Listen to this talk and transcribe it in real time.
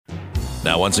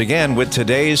Now, once again, with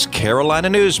today's Carolina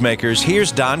Newsmakers,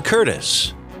 here's Don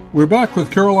Curtis. We're back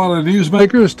with Carolina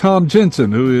Newsmakers. Tom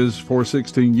Jensen, who is for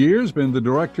 16 years been the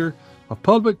director of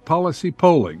public policy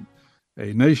polling,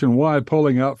 a nationwide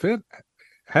polling outfit,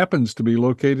 happens to be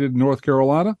located in North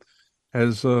Carolina,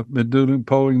 has been doing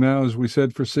polling now, as we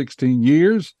said, for 16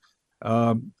 years.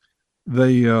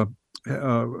 They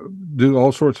do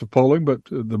all sorts of polling, but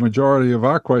the majority of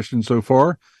our questions so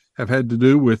far have had to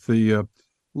do with the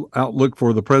outlook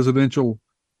for the presidential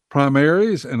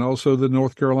primaries and also the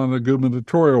North Carolina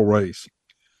gubernatorial race.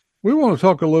 We want to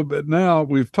talk a little bit now.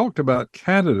 We've talked about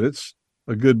candidates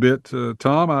a good bit,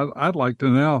 Tom. I'd like to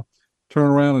now turn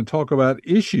around and talk about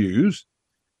issues.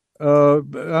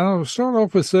 I'll start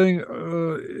off with saying,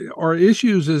 are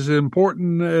issues as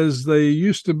important as they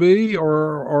used to be,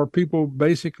 or are people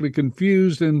basically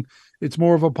confused and it's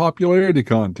more of a popularity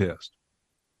contest?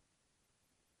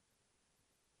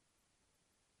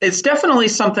 It's definitely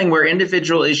something where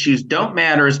individual issues don't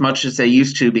matter as much as they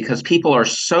used to, because people are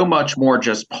so much more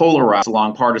just polarized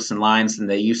along partisan lines than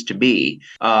they used to be.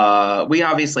 We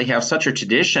obviously have such a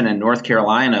tradition in North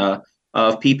Carolina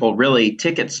of people really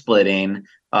ticket splitting,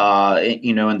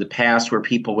 in the past, where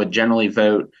people would generally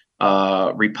vote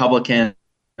Republican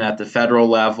at the federal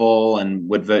level and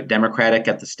would vote Democratic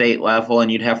at the state level.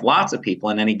 And you'd have lots of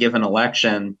people in any given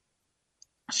election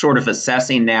sort of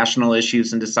assessing national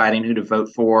issues and deciding who to vote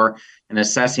for, and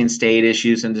assessing state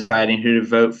issues and deciding who to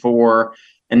vote for.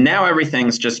 And now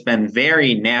everything's just been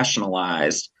very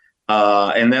nationalized.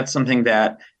 And that's something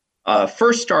that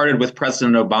first started with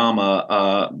President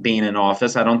Obama being in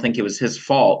office. I don't think it was his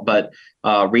fault, but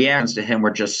reactions to him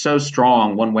were just so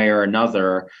strong one way or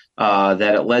another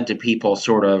that it led to people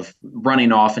sort of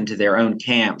running off into their own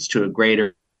camps to a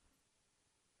greater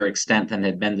extent than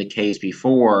had been the case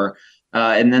before.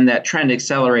 And then that trend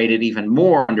accelerated even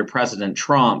more under President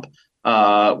Trump,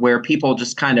 where people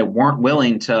just kind of weren't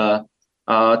willing to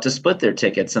split their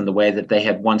tickets in the way that they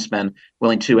had once been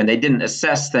willing to. And they didn't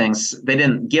assess things. They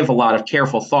didn't give a lot of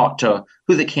careful thought to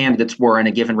who the candidates were in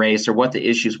a given race or what the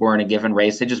issues were in a given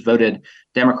race. They just voted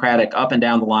Democratic up and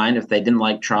down the line if they didn't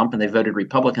like Trump, and they voted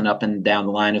Republican up and down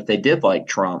the line if they did like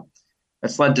Trump.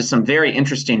 That's led to some very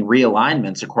interesting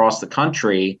realignments across the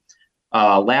country.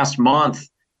 Last month,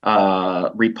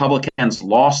 Republicans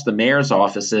lost the mayor's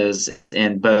offices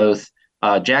in both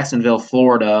Jacksonville,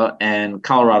 Florida, and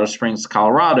Colorado Springs,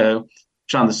 Colorado,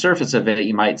 which on the surface of it,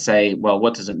 you might say, well,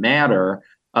 what does it matter?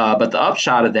 But the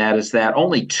upshot of that is that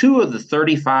only 2 of the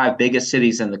 35 biggest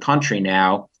cities in the country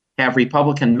now have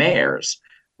Republican mayors,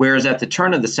 whereas at the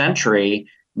turn of the century,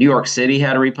 New York City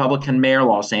had a Republican mayor,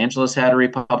 Los Angeles had a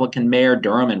Republican mayor,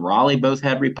 Durham and Raleigh both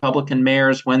had Republican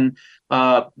mayors when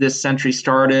this century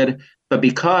started. But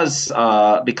because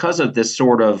of this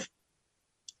sort of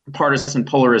partisan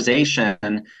polarization,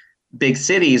 big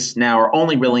cities now are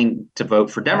only willing to vote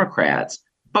for Democrats.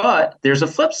 But there's a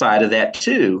flip side of that,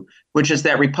 too, which is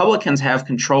that Republicans have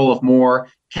control of more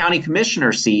county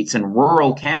commissioner seats in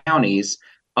rural counties,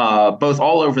 both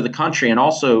all over the country and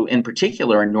also in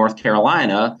particular in North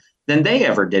Carolina, than they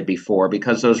ever did before,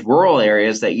 because those rural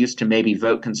areas that used to maybe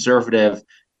vote conservative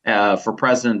for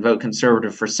president, vote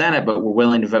conservative for Senate, but were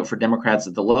willing to vote for Democrats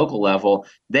at the local level,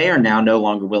 they are now no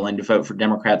longer willing to vote for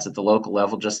Democrats at the local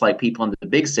level, just like people in the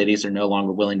big cities are no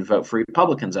longer willing to vote for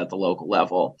Republicans at the local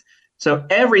level. So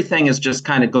everything is just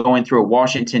kind of going through a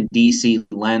Washington, D.C.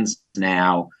 lens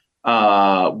now,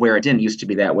 where it didn't used to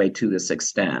be that way to this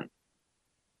extent.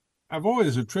 I've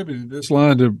always attributed this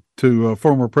line to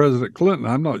former President Clinton.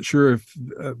 I'm not sure if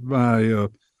my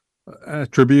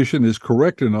attribution is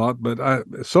correct or not, but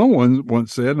someone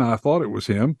once said, and I thought it was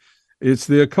him, it's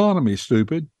the economy,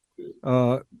 stupid.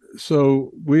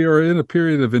 So we are in a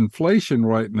period of inflation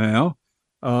right now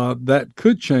that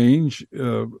could change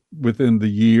within the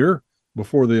year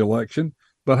before the election.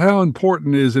 But how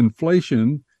important is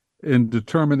inflation in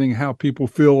determining how people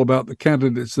feel about the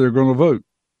candidates they're going to vote?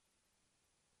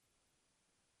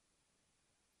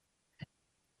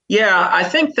 Yeah, I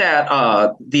think that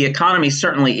the economy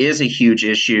certainly is a huge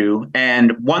issue.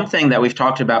 And one thing that we've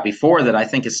talked about before that I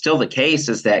think is still the case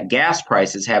is that gas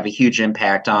prices have a huge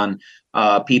impact on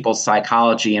people's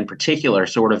psychology in particular,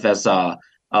 sort of as a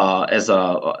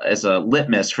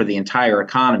litmus for the entire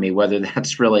economy, whether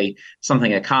that's really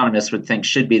something economists would think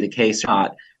should be the case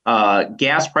or not.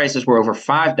 Gas prices were over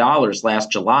 $5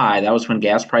 last July. That was when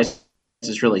gas prices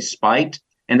really spiked.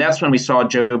 And that's when we saw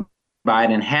Joe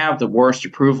Biden have the worst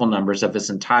approval numbers of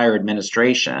his entire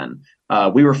administration.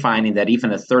 We were finding that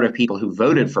even a third of people who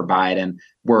voted for Biden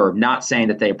were not saying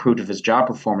that they approved of his job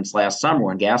performance last summer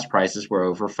when gas prices were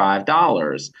over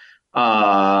 $5.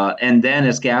 And then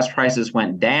as gas prices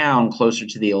went down closer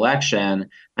to the election,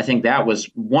 I think that was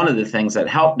one of the things that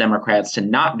helped Democrats to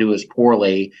not do as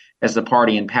poorly as the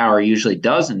party in power usually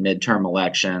does in midterm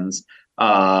elections,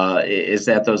 is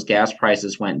that those gas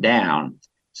prices went down.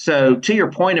 So to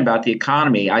your point about the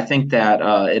economy, I think that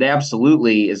it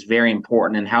absolutely is very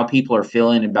important, and how people are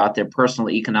feeling about their personal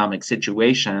economic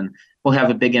situation will have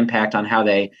a big impact on how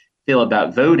they feel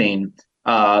about voting.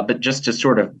 But just to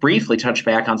sort of briefly touch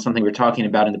back on something we were talking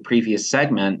about in the previous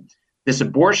segment, this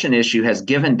abortion issue has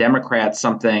given Democrats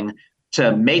something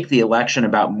to make the election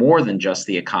about more than just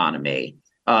the economy.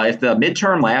 If the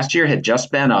midterm last year had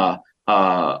just been a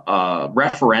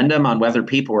referendum on whether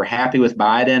people were happy with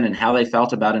Biden and how they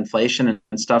felt about inflation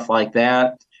and stuff like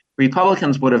that,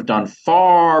 Republicans would have done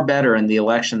far better in the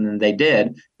election than they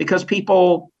did, because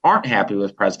people aren't happy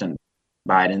with President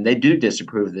Biden. They do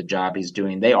disapprove of the job he's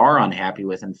doing. They are unhappy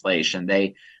with inflation.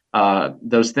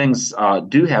 Those things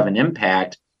do have an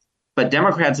impact, but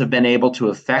Democrats have been able to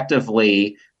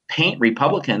effectively paint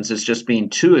Republicans as just being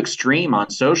too extreme on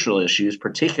social issues,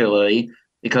 particularly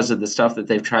because of the stuff that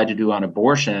they've tried to do on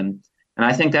abortion. And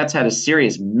I think that's had a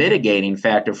serious mitigating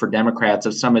factor for Democrats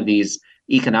of some of these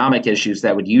economic issues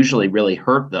that would usually really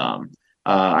hurt them.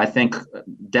 I think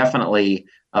definitely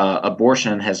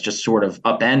abortion has just sort of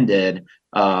upended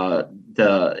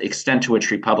the extent to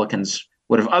which Republicans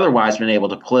would have otherwise been able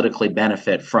to politically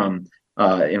benefit from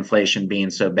inflation being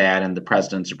so bad and the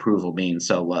president's approval being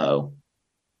so low.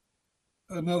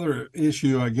 Another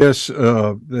issue, I guess,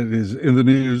 that is in the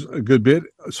news a good bit,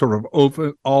 sort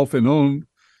of off and on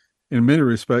in many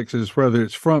respects, is whether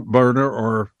it's front burner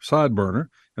or side burner,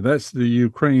 and that's the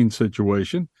Ukraine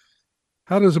situation.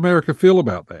 How does America feel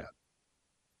about that?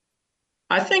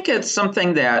 I think it's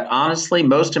something that honestly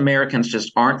most Americans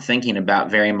just aren't thinking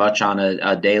about very much on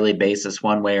a daily basis,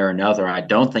 one way or another. I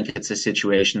don't think it's a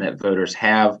situation that voters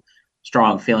have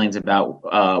strong feelings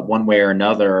about one way or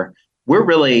another. We're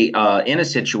really in a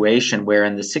situation where,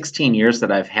 in the 16 years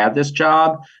that I've had this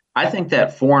job, I think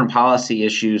that foreign policy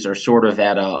issues are sort of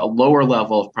at a lower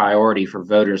level of priority for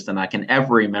voters than I can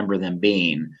ever remember them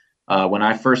being. When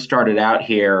I first started out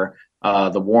here,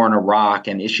 the war in Iraq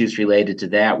and issues related to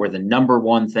that were the number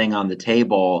one thing on the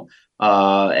table.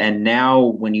 And now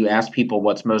when you ask people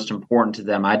what's most important to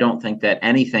them, I don't think that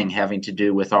anything having to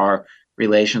do with our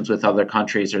relations with other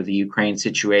countries or the Ukraine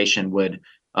situation would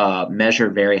measure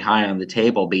very high on the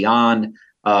table. Beyond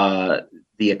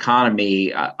the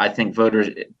economy, I think voters,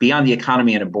 beyond the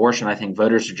economy and abortion, I think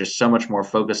voters are just so much more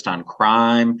focused on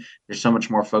crime. They're so much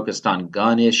more focused on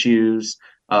gun issues,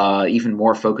 even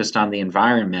more focused on the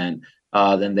environment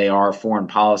than they are foreign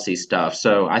policy stuff.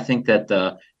 So I think that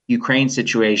the Ukraine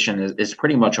situation is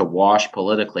pretty much a wash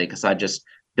politically, because I just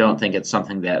don't think it's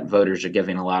something that voters are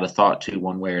giving a lot of thought to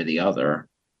one way or the other.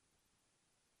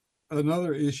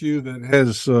 Another issue that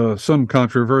has some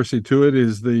controversy to it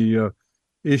is the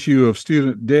issue of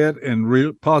student debt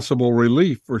and possible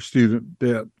relief for student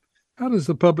debt. How does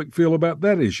the public feel about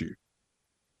that issue?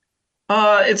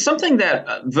 It's something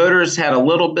that voters had a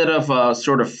little bit of a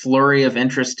sort of flurry of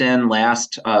interest in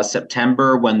last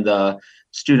September, when the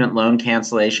student loan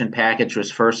cancellation package was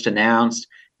first announced.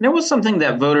 And it was something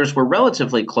that voters were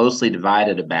relatively closely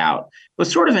divided about. It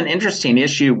was sort of an interesting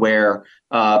issue where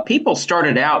people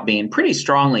started out being pretty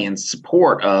strongly in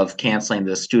support of canceling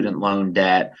the student loan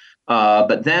debt.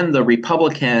 But then the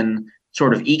Republican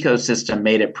sort of ecosystem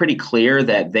made it pretty clear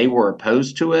that they were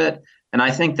opposed to it. And I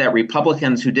think that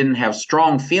Republicans who didn't have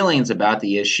strong feelings about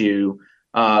the issue,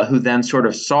 who then sort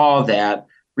of saw that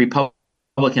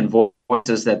Republican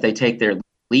voices that they take their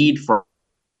lead from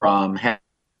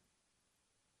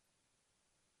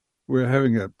We're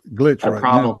having a glitch a right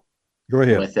problem now. Go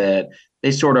ahead. with it,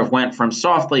 they sort of went from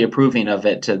softly approving of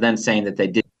it to then saying that they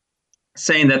did,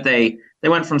 saying that they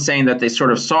went from saying that they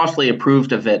sort of softly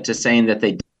approved of it to saying that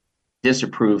they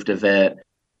disapproved of it.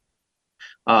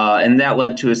 And that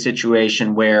led to a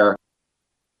situation where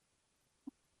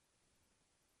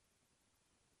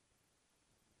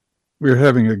we're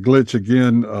having a glitch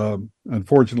again.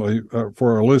 Unfortunately,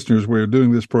 for our listeners, we're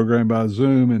doing this program by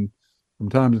Zoom, and from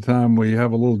time to time we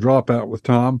have a little dropout with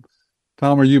Tom.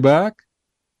 Tom, are you back?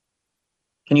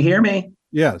 can you hear me?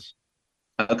 Yes.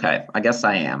 Okay, I guess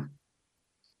I am.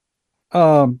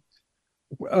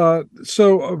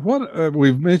 So what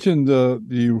we've mentioned the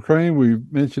Ukraine, we've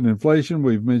mentioned inflation,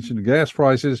 we've mentioned gas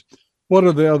prices. What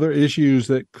are the other issues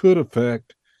that could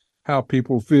affect how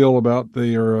people feel about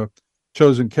their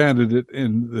chosen candidate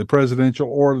in the presidential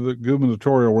or the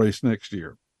gubernatorial race next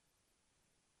year?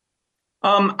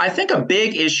 I think a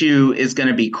big issue is going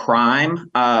to be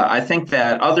crime. I think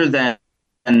that other than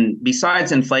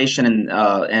besides inflation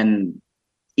and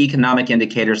economic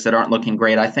indicators that aren't looking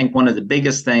great, I think one of the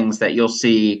biggest things that you'll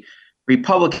see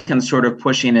Republicans sort of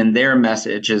pushing in their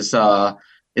message is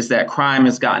that crime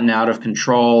has gotten out of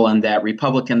control and that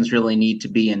Republicans really need to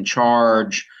be in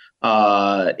charge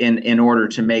in order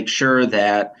to make sure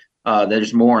that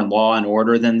there's more in law and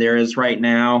order than there is right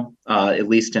now, at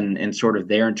least in sort of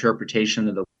their interpretation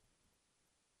of the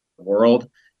world.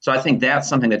 So I think that's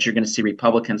something that you're going to see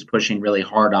Republicans pushing really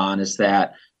hard on, is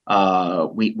that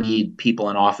we need people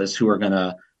in office who are going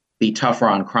to be tougher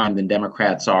on crime than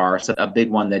Democrats are. So a big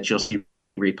one that you'll see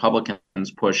Republicans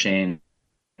pushing.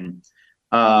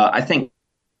 I think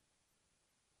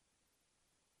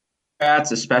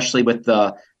Democrats, especially with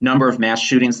the number of mass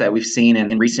shootings that we've seen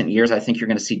in recent years, I think you're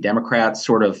going to see Democrats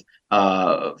sort of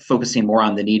focusing more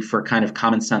on the need for kind of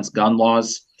common sense gun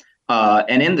laws.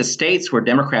 And in the states where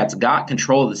Democrats got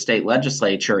control of the state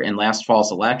legislature in last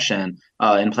fall's election,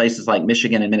 in places like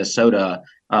Michigan and Minnesota,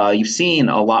 you've seen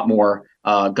a lot more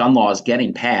gun laws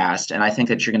getting passed. And I think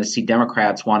that you're going to see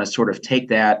Democrats want to sort of take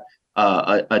that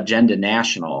agenda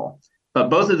national. But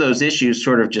both of those issues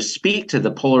sort of just speak to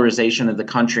the polarization of the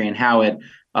country and how it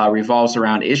revolves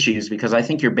around issues, because I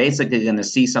think you're basically going to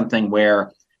see something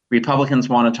where Republicans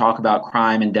want to talk about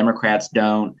crime and Democrats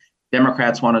don't.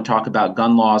 Democrats want to talk about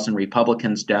gun laws and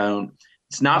Republicans don't.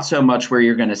 It's not so much where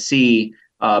you're going to see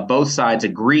both sides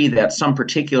agree that some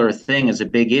particular thing is a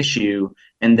big issue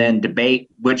and then debate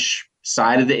which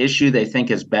side of the issue they think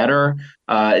is better.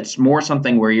 It's more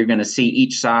something where you're going to see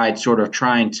each side sort of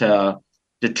trying to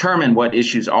determine what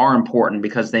issues are important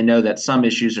because they know that some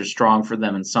issues are strong for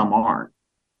them and some aren't.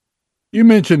 You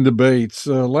mentioned debates.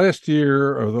 Last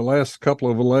year or the last couple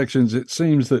of elections, it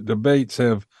seems that debates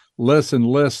have less and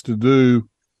less to do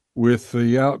with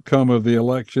the outcome of the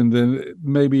election than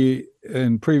maybe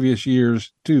in previous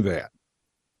years to that.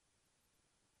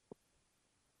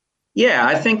 Yeah,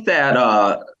 I think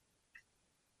that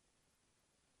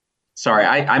sorry,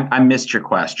 I missed your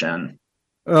question.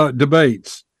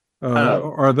 Debates.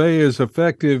 Are they as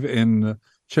effective in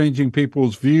changing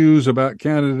people's views about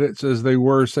candidates as they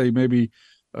were, say, maybe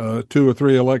 2 or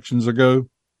 3 elections ago?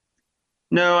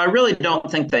 No, I really don't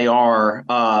think they are.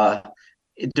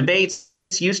 Debates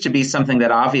used to be something that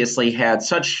obviously had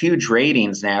such huge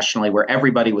ratings nationally where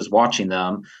everybody was watching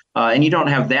them. And you don't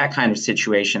have that kind of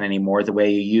situation anymore the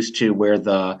way you used to, where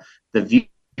the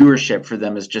viewership for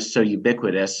them is just so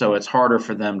ubiquitous. So it's harder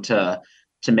for them to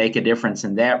make a difference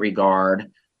in that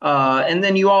regard. And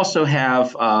then you also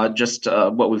have just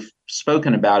what we've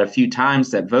spoken about a few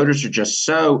times, that voters are just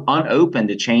so unopen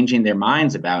to changing their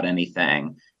minds about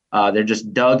anything. They're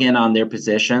just dug in on their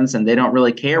positions and they don't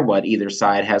really care what either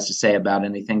side has to say about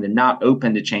anything. They're not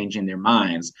open to changing their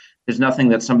minds. There's nothing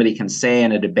that somebody can say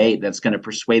in a debate that's going to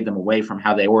persuade them away from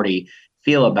how they already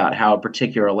feel about how a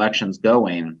particular election's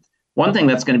going. One thing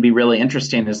that's going to be really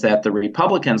interesting is that the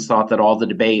Republicans thought that all the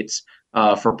debates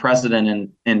for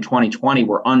president in 2020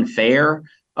 were unfair,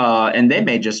 and they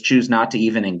may just choose not to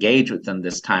even engage with them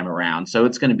this time around. So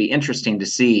it's going to be interesting to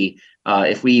see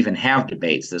if we even have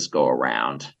debates this go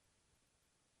around.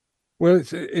 Well,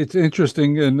 it's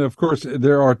interesting, and of course,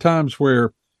 there are times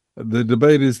where the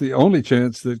debate is the only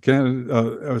chance that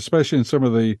especially in some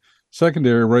of the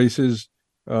secondary races,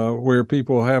 where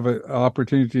people have an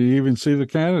opportunity to even see the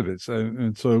candidates,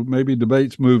 and so maybe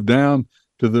debates move down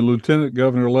to the lieutenant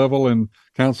governor level and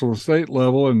council of state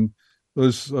level, and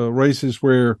those races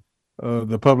where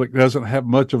the public doesn't have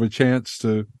much of a chance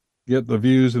to get the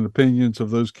views and opinions of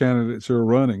those candidates who are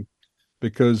running,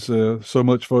 because so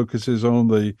much focus is on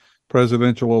the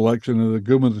presidential election and the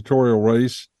gubernatorial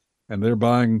race, and they're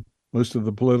buying most of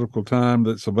the political time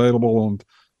that's available on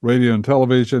radio and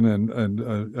television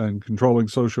and controlling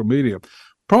social media.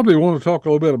 Probably want to talk a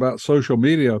little bit about social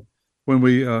media when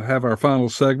we have our final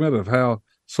segment of how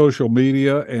social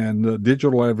media and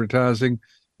digital advertising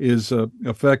is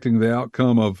affecting the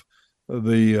outcome of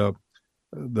the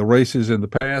races in the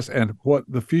past and what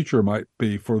the future might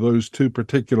be for those two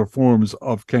particular forms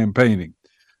of campaigning.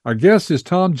 Our guest is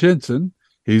Tom Jensen.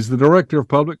 He's the Director of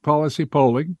Public Policy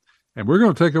Polling, and we're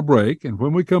going to take a break, and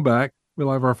when we come back,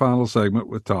 we'll have our final segment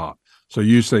with Tom. So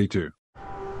you stay tuned.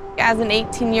 As an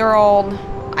 18-year-old,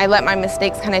 I let my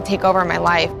mistakes kind of take over my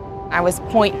life. I was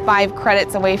 0.5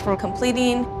 credits away from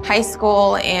completing high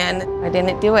school, and I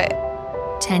didn't do it.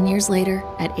 10 years later,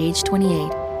 at age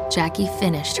 28, Jackie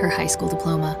finished her high school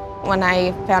diploma. When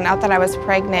I found out that I was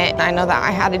pregnant, I know that I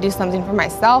had to do something for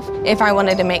myself if I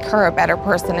wanted to make her a better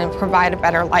person and provide a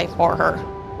better life for her.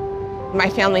 My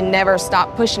family never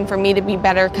stopped pushing for me to be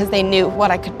better because they knew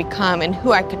what I could become and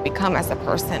who I could become as a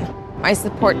person. My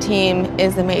support team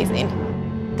is amazing.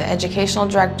 The educational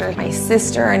director, my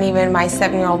sister, and even my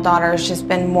 7-year-old daughter has just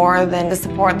been more than the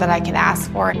support that I could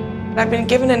ask for. I've been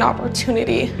given an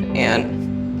opportunity,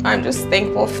 and I'm just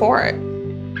thankful for it.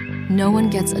 No one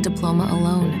gets a diploma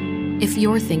alone. If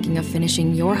you're thinking of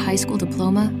finishing your high school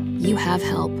diploma, you have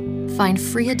help. Find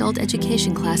free adult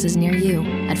education classes near you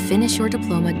at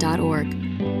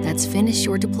finishyourdiploma.org. That's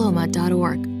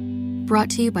finishyourdiploma.org.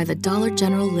 Brought to you by the Dollar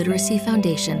General Literacy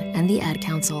Foundation and the Ad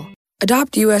Council.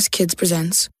 Adopt US Kids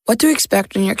presents What to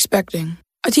Expect When You're Expecting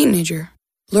a Teenager.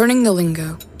 Learning the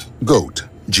lingo. GOAT,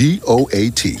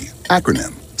 G-O-A-T,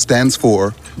 acronym, stands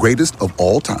for Greatest of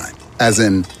All Time. As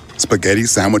in, spaghetti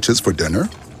sandwiches for dinner?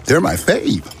 They're my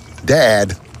fave.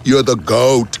 Dad, you're the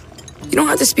GOAT. You don't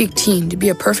have to speak teen to be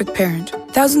a perfect parent.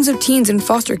 Thousands of teens in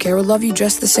foster care will love you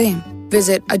just the same.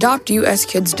 Visit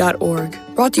adoptuskids.org.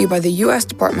 Brought to you by the U.S.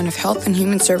 Department of Health and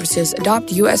Human Services,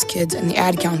 Adopt U.S. Kids, and the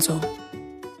Ad Council.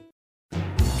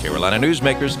 Carolina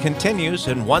Newsmakers continues,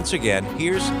 and once again,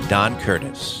 here's Don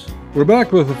Curtis. We're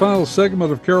back with the final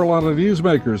segment of Carolina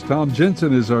Newsmakers. Tom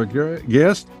Jensen is our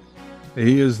guest.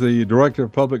 He is the Director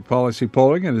of Public Policy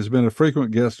Polling and has been a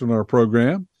frequent guest on our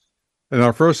program. In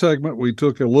our first segment, we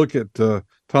took a look at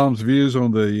Tom's views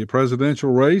on the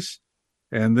presidential race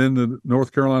and then the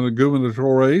North Carolina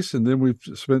gubernatorial race, and then we've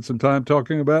spent some time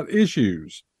talking about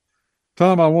issues.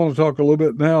 Tom, I want to talk a little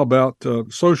bit now about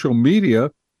social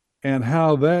media and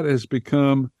how that has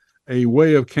become a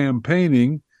way of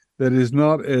campaigning that is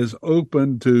not as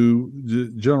open to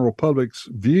the general public's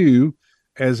view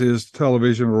as is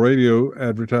television or radio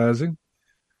advertising.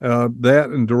 That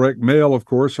and direct mail, of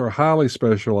course, are highly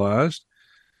specialized.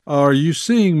 Are you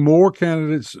seeing more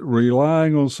candidates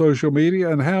relying on social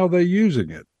media, and how are they using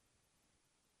it?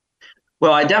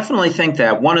 Well, I definitely think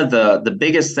that one of the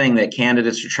biggest thing that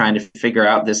candidates are trying to figure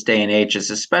out this day and age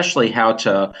is especially how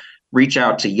to reach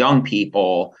out to young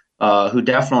people who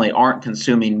definitely aren't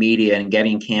consuming media and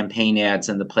getting campaign ads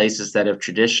in the places that have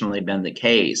traditionally been the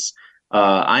case.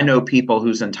 I know people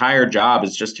whose entire job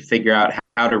is just to figure out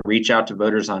how to reach out to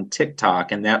voters on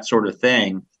TikTok and that sort of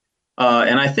thing.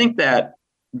 And I think that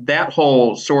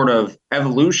whole sort of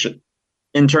evolution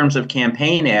in terms of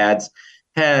campaign ads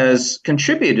has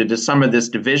contributed to some of this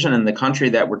division in the country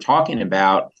that we're talking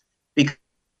about,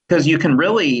 because you can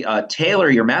really tailor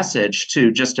your message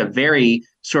to just a very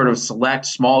sort of select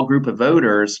small group of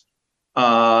voters.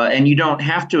 And you don't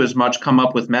have to as much come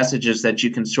up with messages that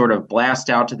you can sort of blast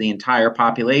out to the entire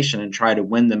population and try to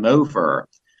win them over.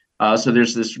 So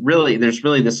there's really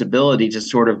this ability to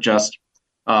sort of just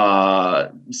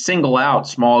single out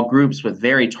small groups with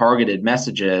very targeted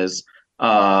messages.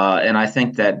 And I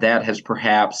think that has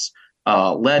perhaps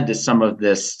led to some of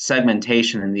this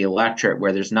segmentation in the electorate,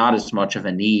 where there's not as much of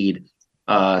a need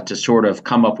to sort of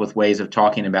come up with ways of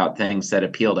talking about things that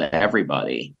appeal to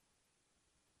everybody.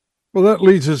 Well, that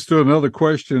leads us to another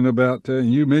question about,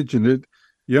 you mentioned it,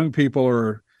 young people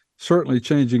are certainly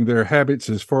changing their habits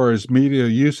as far as media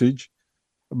usage,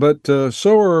 but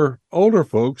so are older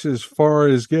folks as far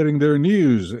as getting their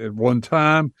news. At one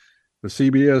time, the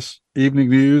CBS Evening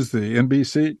News, the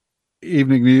NBC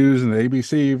Evening News, and the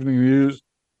ABC Evening News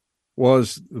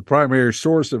was the primary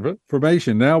source of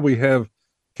information. Now we have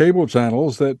cable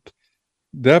channels that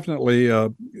definitely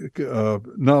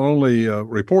not only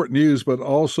report news, but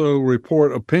also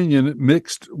report opinion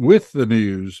mixed with the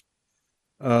news.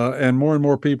 And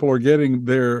more people are getting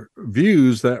their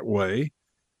views that way.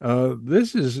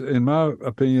 This is, in my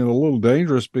opinion, a little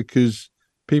dangerous, because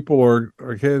people are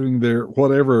having their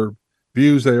whatever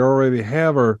views they already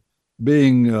have are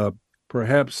being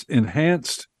perhaps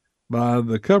enhanced by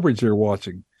the coverage they're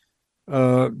watching.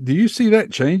 Do you see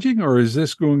that changing, or is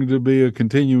this going to be a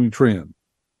continuing trend?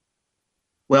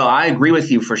 Well, I agree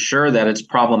with you for sure that it's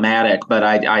problematic, but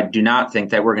I do not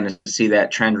think that we're going to see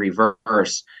that trend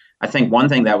reverse. I think one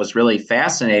thing that was really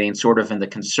fascinating sort of in the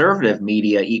conservative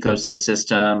media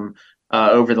ecosystem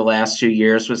over the last 2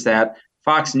 years was that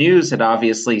Fox News had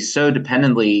obviously so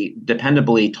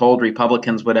dependably told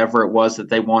Republicans whatever it was that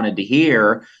they wanted to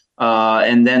hear.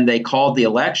 And then they called the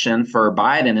election for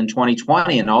Biden in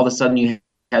 2020. And all of a sudden you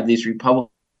had these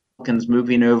Republicans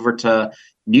moving over to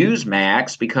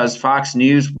Newsmax because Fox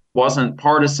News wasn't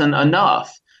partisan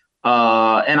enough.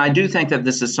 And I do think that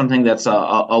this is something that's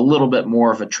a little bit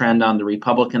more of a trend on the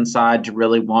Republican side to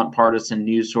really want partisan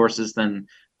news sources than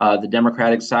the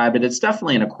Democratic side. But it's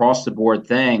definitely an across the board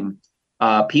thing.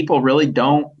 People really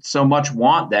don't so much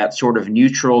want that sort of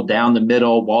neutral, down the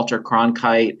middle, Walter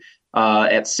Cronkite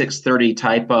at 6:30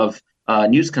 type of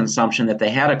news consumption that they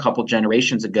had a couple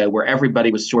generations ago, where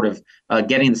everybody was sort of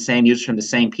getting the same news from the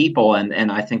same people.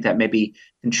 And I think that maybe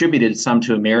contributed some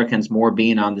to Americans more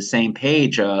being on the same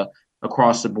page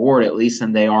across the board, at least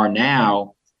than they are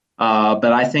now.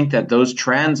 But I think that those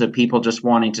trends of people just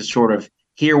wanting to sort of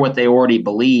hear what they already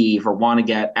believe or want to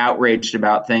get outraged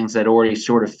about things that already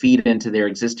sort of feed into their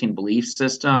existing belief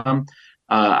system,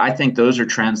 I think those are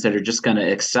trends that are just going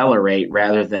to accelerate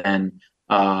rather than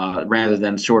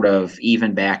sort of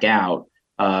even back out.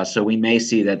 So we may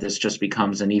see that this just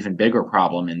becomes an even bigger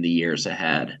problem in the years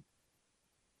ahead.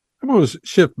 I'm going to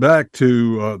shift back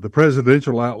to the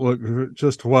presidential outlook for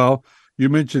just a while. You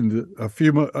mentioned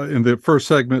in the first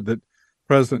segment that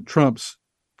President Trump's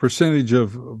percentage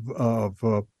of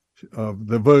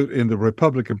the vote in the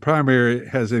Republican primary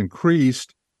has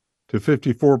increased to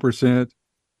 54%,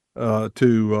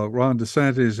 to Ron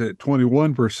DeSantis at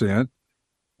 21%.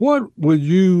 What would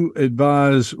you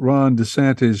advise Ron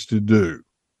DeSantis to do?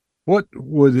 What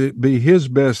would it be his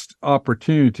best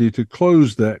opportunity to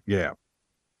close that gap?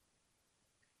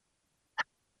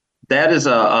 That is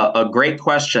a great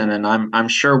question, and I'm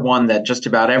sure one that just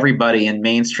about everybody in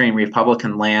mainstream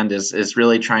Republican land is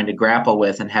really trying to grapple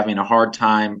with and having a hard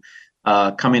time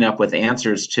coming up with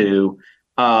answers to.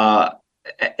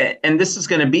 And this is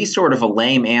going to be sort of a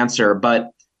lame answer,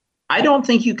 but I don't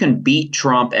think you can beat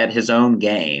Trump at his own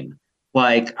game.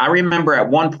 Like, I remember at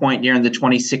one point during the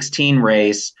 2016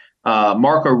 race,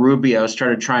 Marco Rubio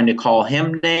started trying to call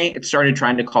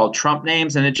Trump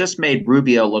names, and it just made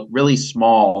Rubio look really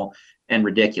small and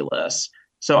ridiculous.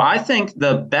 So I think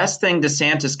the best thing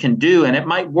DeSantis can do, and it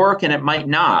might work and it might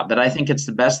not, but I think it's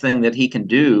the best thing that he can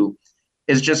do,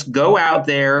 is just go out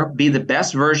there, be the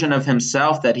best version of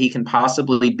himself that he can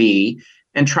possibly be,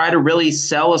 and try to really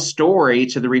sell a story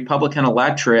to the Republican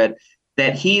electorate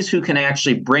that he's who can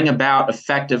actually bring about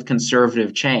effective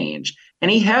conservative change.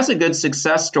 And he has a good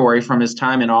success story from his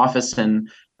time in office in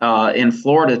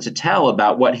Florida to tell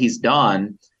about what he's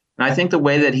done. And I think the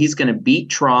way that he's going to beat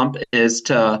Trump is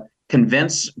to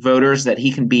convince voters that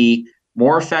he can be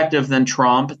more effective than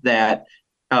Trump, that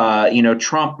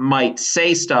Trump might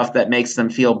say stuff that makes them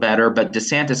feel better, but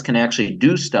DeSantis can actually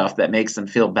do stuff that makes them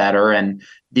feel better and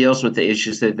deals with the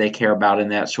issues that they care about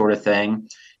and that sort of thing.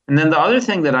 And then the other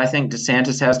thing that I think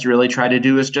DeSantis has to really try to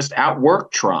do is just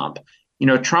outwork Trump.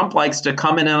 Trump likes to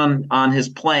come in on his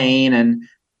plane and,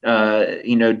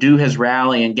 do his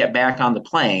rally and get back on the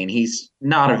plane. He's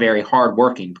not a very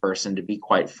hardworking person, to be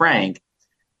quite frank.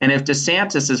 And if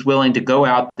DeSantis is willing to go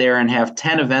out there and have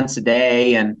 10 events a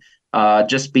day and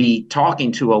just be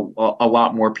talking to a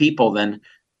lot more people than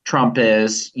Trump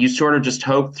is, you sort of just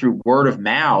hope through word of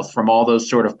mouth from all those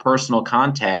sort of personal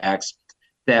contacts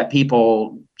that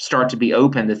people start to be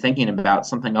open to thinking about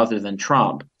something other than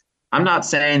Trump. I'm not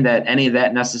saying that any of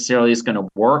that necessarily is going to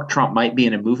work. Trump might be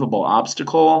an immovable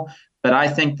obstacle, but I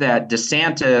think that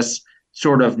DeSantis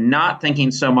sort of not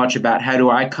thinking so much about how do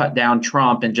I cut down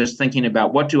Trump and just thinking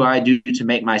about what do I do to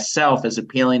make myself as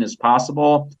appealing as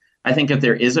possible. I think if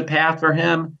there is a path for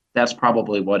him, that's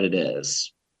probably what it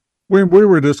is. When we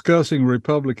were discussing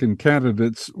Republican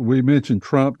candidates, we mentioned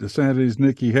Trump, DeSantis,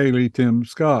 Nikki Haley, Tim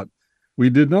Scott. We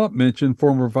did not mention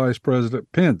former Vice President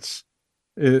Pence.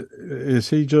 Is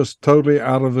he just totally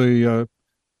out of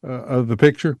the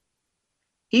picture?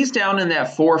 He's down in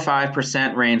that 4 or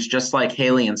 5% range, just like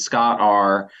Haley and Scott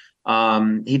are.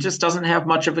 He just doesn't have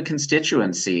much of a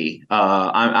constituency.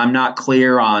 I'm not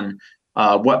clear on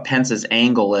what Pence's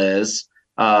angle is,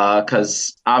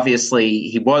 because obviously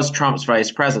he was Trump's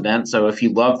vice president. So if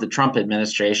you love the Trump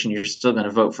administration, you're still going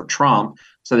to vote for Trump.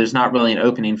 So there's not really an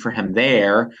opening for him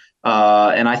there.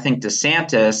 And I think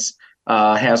DeSantis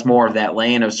has more of that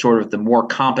lane of sort of the more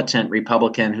competent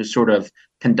Republican who sort of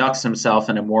conducts himself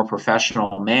in a more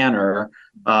professional manner.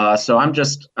 So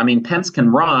Pence can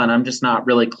run. I'm just not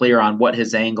really clear on what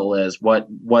his angle is,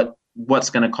 what's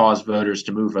going to cause voters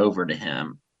to move over to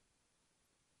him.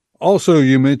 Also,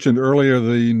 you mentioned earlier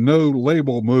the no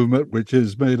label movement, which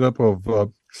is made up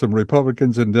of some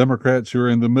Republicans and Democrats who are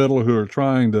in the middle, who are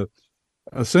trying to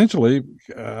essentially,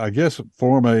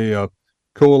 form a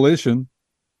coalition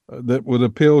that would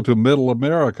appeal to middle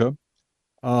America.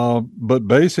 But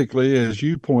basically, as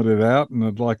you pointed out, and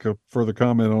I'd like a further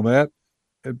comment on that,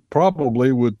 it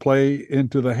probably would play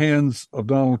into the hands of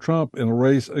Donald Trump in a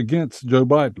race against Joe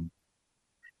Biden.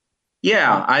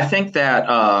 Yeah, I think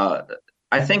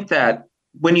that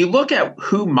when you look at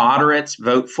who moderates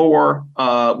vote for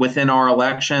within our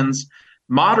elections,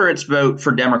 moderates vote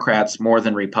for Democrats more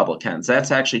than Republicans.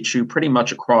 That's actually true pretty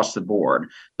much across the board.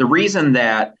 The reason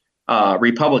that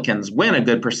Republicans win a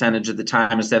good percentage of the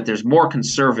time is that there's more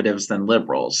conservatives than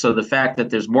liberals. So the fact that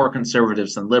there's more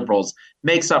conservatives than liberals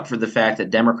makes up for the fact that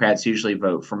Democrats usually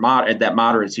vote for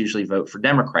moderates usually vote for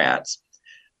Democrats.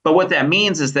 But what that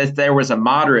means is that if there was a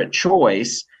moderate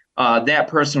choice, that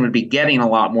person would be getting a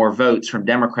lot more votes from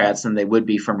Democrats than they would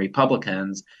be from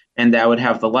Republicans. And that would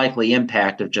have the likely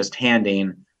impact of just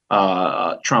handing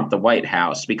Trump the White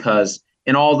House, because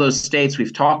in all those states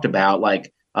we've talked about,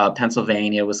 like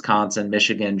Pennsylvania, Wisconsin,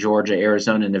 Michigan, Georgia,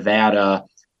 Arizona, Nevada,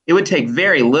 it would take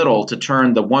very little to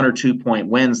turn the 1 or 2 point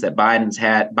wins that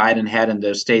Biden had in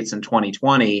those states in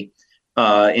 2020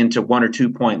 into 1 or 2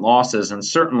 point losses. And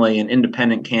certainly an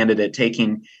independent candidate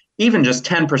taking even just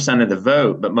 10% of the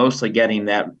vote, but mostly getting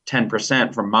that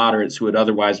 10% from moderates who would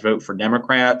otherwise vote for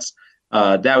Democrats,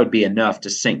 that would be enough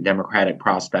to sink Democratic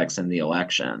prospects in the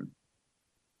election.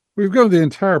 We've got the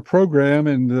entire program,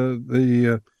 and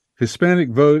the Hispanic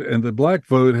vote and the Black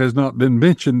vote has not been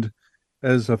mentioned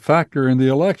as a factor in the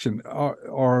election.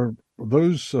 Are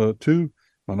those two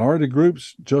minority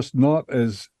groups just not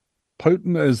as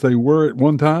potent as they were at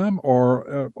one time,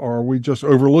 or are we just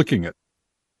overlooking it?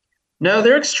 No,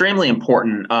 they're extremely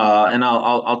important, and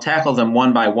I'll tackle them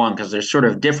one by one because there's sort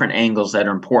of different angles that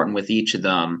are important with each of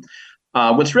them.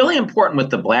 What's really important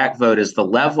with the Black vote is the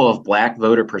level of Black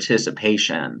voter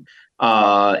participation.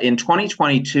 In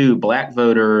 2022, Black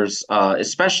voters,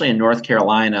 especially in North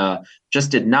Carolina, just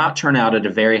did not turn out at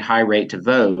a very high rate to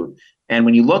vote. And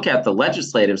when you look at the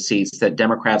legislative seats that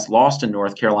Democrats lost in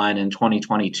North Carolina in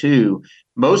 2022,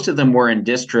 most of them were in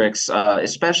districts,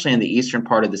 especially in the eastern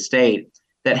part of the state,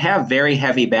 that have very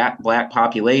heavy Black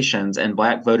populations, and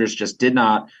Black voters just did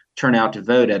not turn out to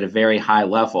vote at a very high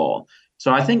level.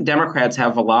 So I think Democrats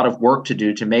have a lot of work to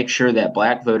do to make sure that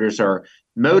Black voters are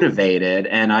motivated.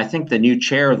 And I think the new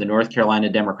chair of the North Carolina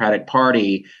Democratic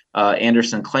Party,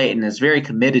 Anderson Clayton, is very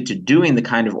committed to doing the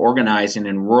kind of organizing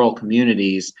in rural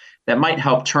communities that might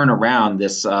help turn around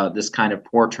this kind of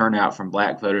poor turnout from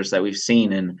Black voters that we've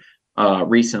seen in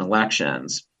recent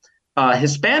elections.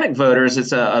 Hispanic voters,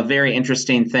 it's a very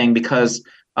interesting thing because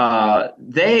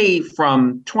they,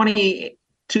 from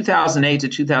 2008 to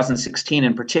 2016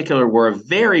 in particular, were a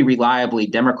very reliably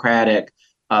Democratic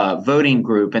voting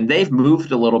group, and they've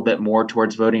moved a little bit more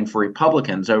towards voting for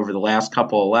Republicans over the last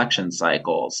couple election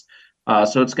cycles.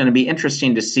 So it's going to be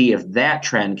interesting to see if that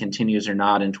trend continues or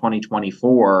not in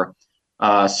 2024.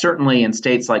 Certainly in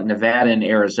states like Nevada and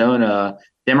Arizona,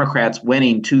 Democrats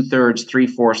winning 2/3,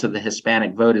 3/4 of the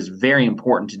Hispanic vote is very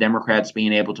important to Democrats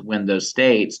being able to win those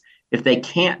states. If they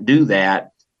can't do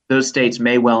that, those states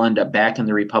may well end up back in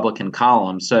the Republican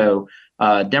column. So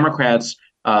Democrats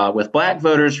with Black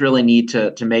voters really need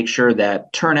to make sure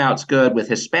that turnout's good. With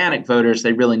Hispanic voters,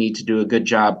 they really need to do a good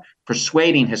job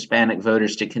persuading Hispanic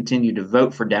voters to continue to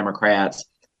vote for Democrats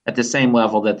at the same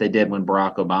level that they did when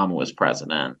Barack Obama was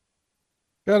president.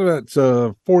 Got about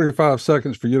 45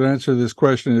 seconds for you to answer this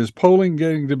question. Is polling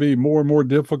getting to be more and more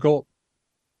difficult?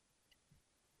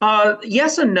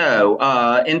 Yes and no.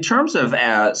 In terms of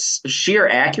sheer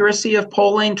accuracy of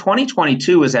polling,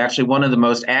 2022 was actually one of the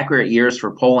most accurate years for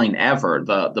polling ever.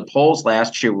 The polls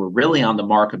last year were really on the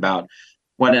mark about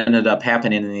what ended up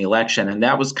happening in the election. And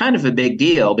that was kind of a big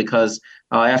deal because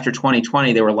after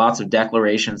 2020, there were lots of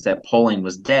declarations that polling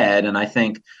was dead. And I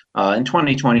think in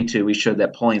 2022, we showed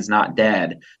that polling's not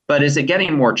dead. But is it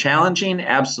getting more challenging?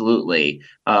 Absolutely.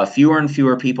 Fewer and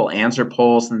fewer people answer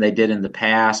polls than they did in the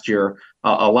past. You're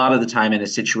a lot of the time in a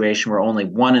situation where only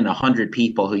 1 in 100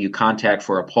 people who you contact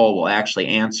for a poll will actually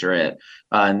answer it.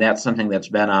 And that's something that's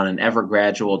been on an ever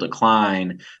gradual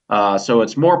decline. So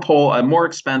it's more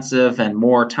expensive and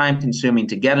more time consuming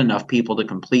to get enough people to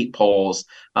complete polls.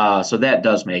 So that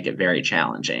does make it very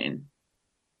challenging.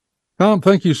 Tom,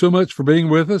 thank you so much for being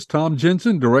with us. Tom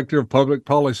Jensen, Director of Public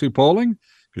Policy Polling.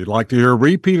 If you'd like to hear a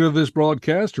repeat of this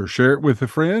broadcast or share it with a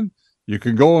friend, you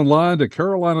can go online to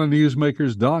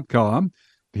carolinanewsmakers.com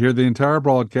to hear the entire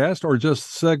broadcast or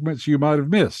just segments you might have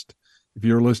missed if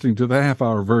you're listening to the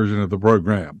half-hour version of the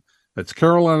program. That's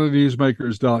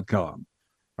carolinanewsmakers.com.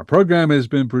 Our program has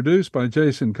been produced by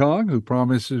Jason Kong, who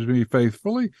promises me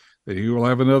faithfully that he will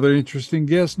have another interesting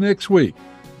guest next week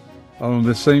on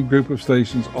the same group of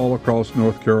stations all across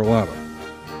North Carolina.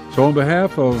 So on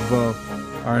behalf of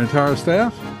our entire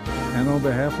staff and on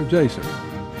behalf of Jason,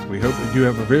 we hope that you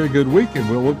have a very good week, and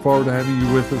we'll look forward to having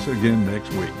you with us again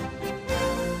next week.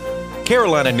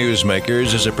 Carolina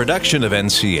Newsmakers is a production of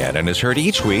NCN and is heard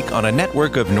each week on a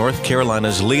network of North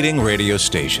Carolina's leading radio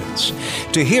stations.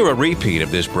 To hear a repeat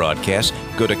of this broadcast,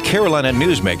 go to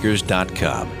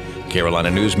carolinanewsmakers.com. Carolina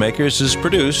Newsmakers is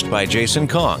produced by Jason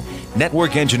Kong.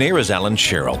 Network engineer is Alan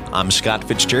Sherrill. I'm Scott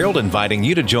Fitzgerald, inviting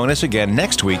you to join us again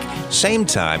next week, same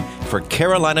time, for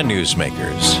Carolina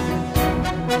Newsmakers.